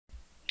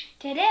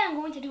Today I'm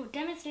going to do a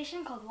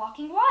demonstration called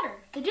walking water.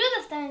 To do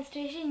this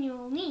demonstration you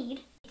will need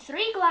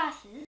 3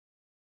 glasses,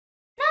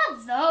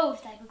 not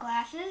those type of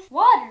glasses,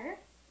 water,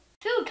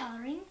 food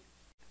coloring,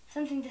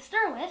 something to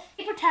stir with,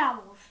 paper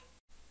towels.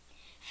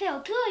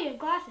 Fill 2 of your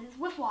glasses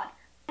with water.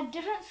 Add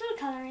different food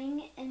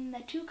coloring in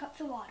the 2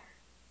 cups of water.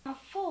 Now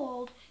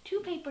fold 2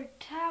 paper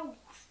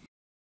towels.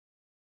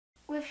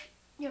 With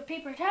your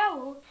paper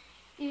towel,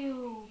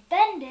 you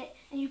bend it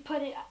and you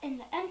put it in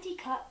the empty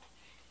cup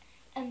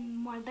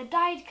and one of the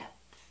dyed cups.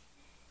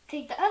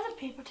 Take the other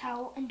paper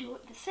towel and do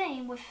it the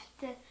same with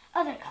the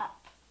other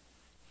cup.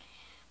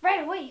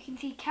 Right away you can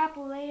see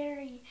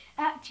capillary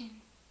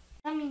action.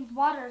 That means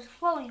water is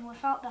flowing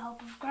without the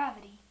help of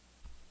gravity.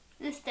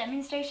 This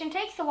demonstration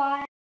takes a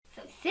while,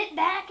 so sit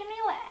back and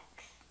relax.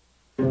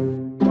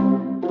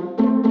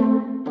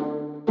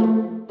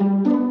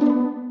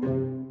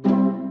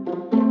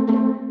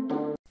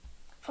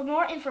 For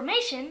more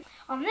information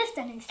on this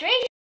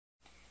demonstration,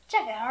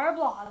 check out our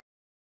blog.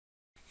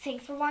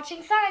 Thanks for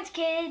watching Science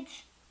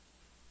Kids!